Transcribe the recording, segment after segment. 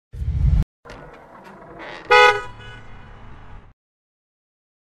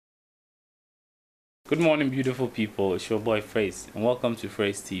Good morning, beautiful people. It's your boy Phrase, and welcome to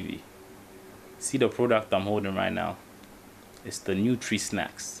Phrase TV. See the product I'm holding right now? It's the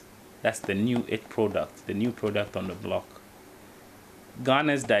NutriSnax. That's the new product, the new product on the block.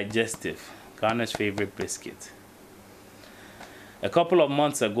 Ghana's Digestive, Ghana's favorite biscuit. A couple of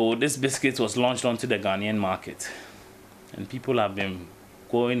months ago, this biscuit was launched onto the Ghanaian market, and people have been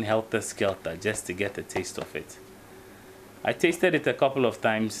going helter-skelter just to get a taste of it. I tasted it a couple of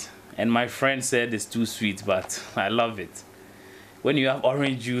times, and my friend said it's too sweet, but I love it. When you have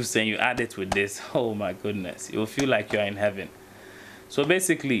orange juice and you add it with this, oh my goodness, you'll feel like you're in heaven. So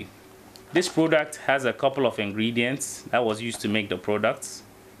basically, this product has a couple of ingredients that was used to make the products.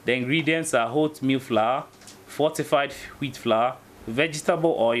 The ingredients are oatmeal flour, fortified wheat flour,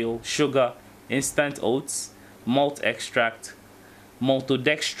 vegetable oil, sugar, instant oats, malt extract,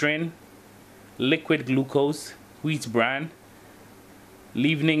 maltodextrin, liquid glucose, wheat bran,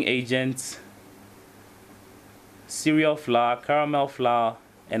 leavening agents, cereal flour, caramel flour,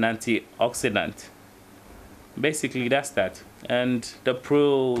 and antioxidant. Basically, that's that. And the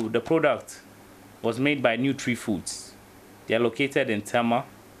product was made by NutriFoods. They are located in Tema,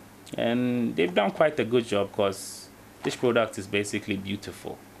 and they've done quite a good job because this product is basically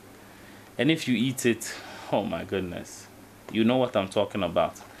beautiful. And if you eat it, oh my goodness, you know what I'm talking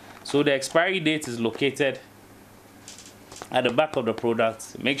about. So the expiry date is located at the back of the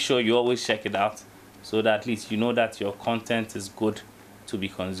product. Make sure you always check it out so that at least you know that your content is good to be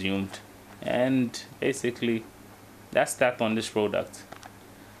consumed. And basically, that's that on this product.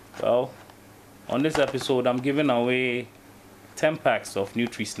 Well, on this episode, I'm giving away 10 packs of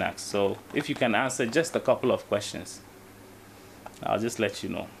NutriSnax. So if you can answer just a couple of questions, I'll just let you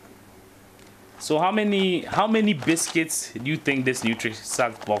know. So how many biscuits do you think this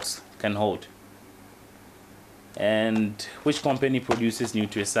NutriSnax box can hold? And which company produces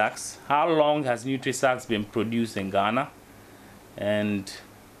NutriSnax? How long has NutriSnax been produced in Ghana? And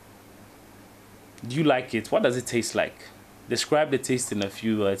do you like it? What does it taste like? Describe the taste in a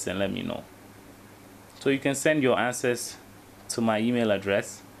few words and let me know. So you can send your answers to my email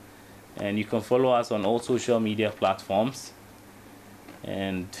address, and you can follow us on all social media platforms,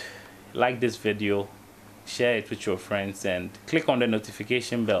 and like this video, share it with your friends, and click on the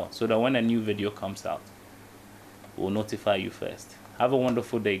notification bell so that when a new video comes out, we'll notify you first. Have a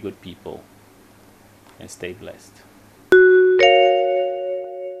wonderful day, good people, and stay blessed.